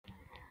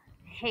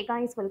Hey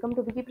guys, welcome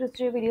to Wiki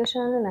Prestige video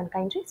channel and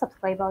kindly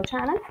subscribe our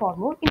channel for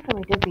more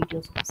informative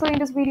videos. So in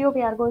this video,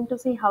 we are going to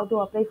see how to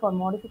apply for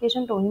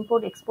modification to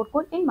import export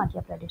code in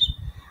Madhya Pradesh.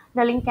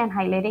 The link I'm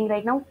highlighting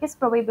right now is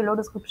provided below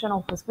description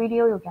of this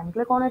video. You can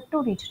click on it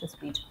to reach this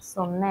page.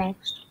 So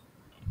next,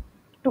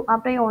 to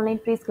apply online,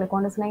 please click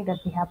on this link that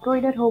we have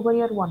provided over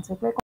here. Once you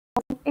click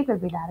on it, it will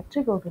be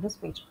directly go to this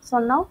page. So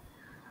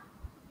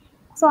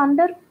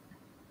under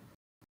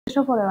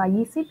for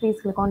IEC,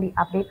 please click on the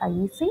update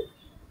IEC.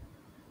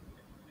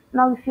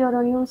 Now, if you are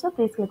a new user,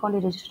 please click on the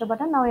register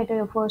button. Now, enter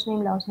your first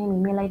name, last name,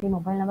 email ID,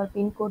 mobile number,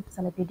 PIN code,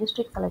 select the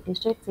district, select the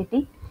state,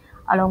 city,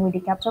 along with the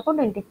captcha code,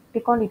 then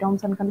click on the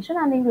terms and condition,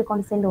 and then click on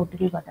the send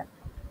OTP button.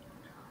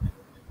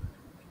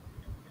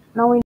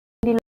 Now, in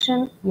the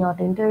election, you have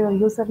to enter your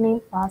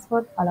username,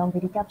 password, along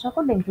with the captcha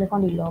code, then click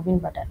on the login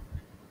button.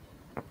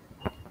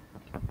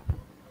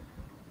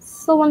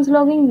 So, once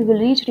logging, we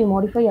will reach the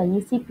modify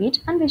IEC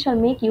page, and we shall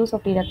make use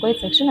of the required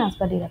section as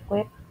per the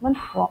requirement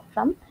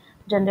from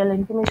general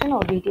information or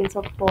details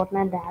of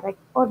partner, direct,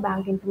 or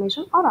bank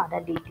information or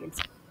other details.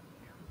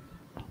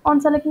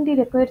 On selecting the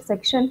required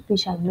section, we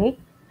shall make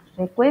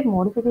required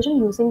modification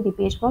using the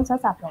page prompts as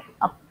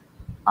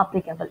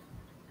applicable.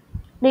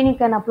 Then you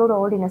can upload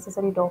all the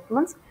necessary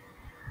documents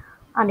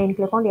and then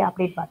click on the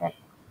update button.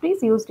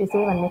 Please use the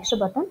save and next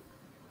button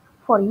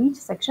for each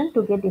section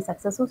to get the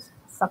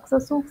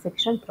successive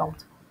section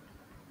prompts.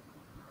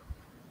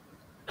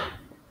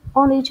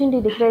 On reaching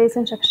the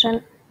declaration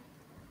section,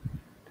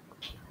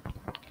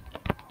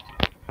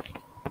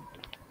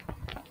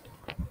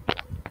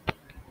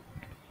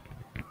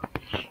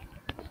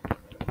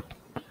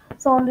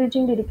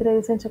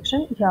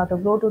 you have to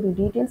go to the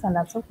details and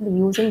accept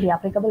using the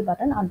applicable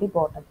button at the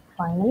bottom.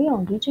 Finally,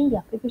 on reaching the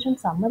application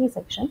summary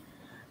section,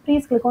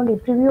 please click on the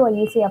preview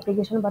IEC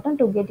application button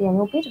to get a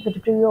new page with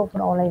preview of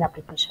an online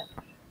application.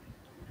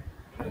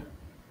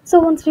 So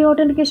once the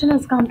authentication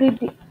is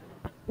complete,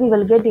 we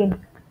will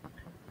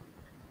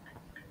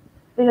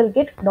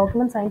get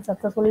document signed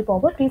successfully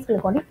forward. Please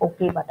click on the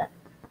OK button.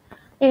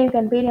 Here you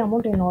can pay the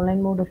amount in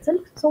online mode itself.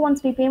 So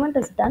once the payment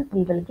is done,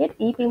 we will get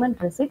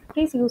e-payment receipt.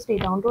 Please use the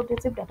download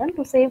receipt button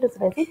to save this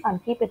receipt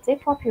and keep it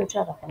safe for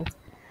future reference.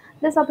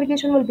 This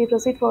application will be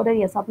proceed further.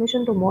 Your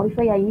submission to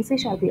modify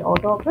IEC shall be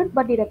auto-approved,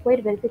 but the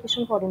required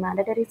verification for the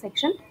mandatory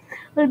section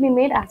will be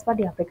made as per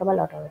the applicable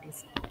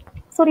authorities.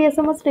 So the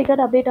SMS triggered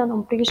update on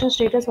application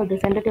status will be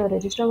sent to your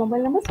registered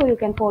mobile number so you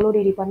can follow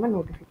the department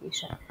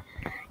notification.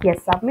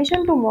 Yes,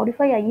 submission to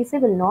modify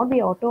IEC will not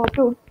be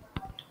auto-approved.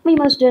 We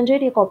must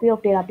generate a copy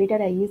of their updated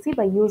IEC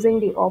by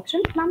using the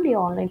option from the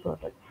online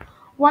portal.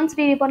 Once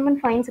the department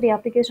finds the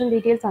application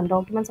details and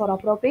documents are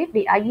appropriate,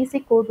 the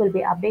IEC code will be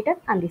updated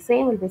and the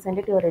same will be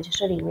sent to your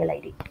registered email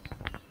ID.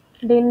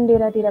 Then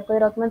there are the required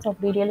documents of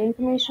detailed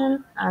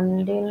information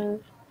and then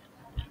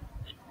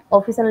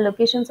office and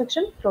location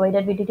section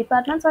provided with the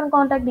departments and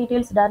contact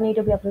details that need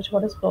to be approached for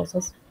this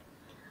process.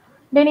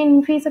 Then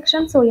in fee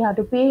section, so you have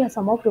to pay a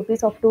sum of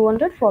rupees of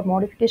 200 for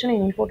modification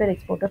in imported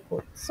exported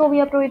code. So we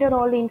have provided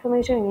all the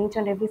information in each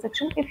and every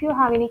section. If you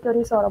have any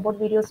queries or about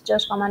videos,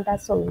 just comment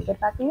us so we'll get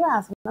back to you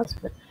as soon as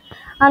possible.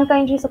 And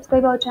kindly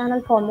subscribe our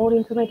channel for more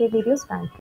informative videos. Thank you.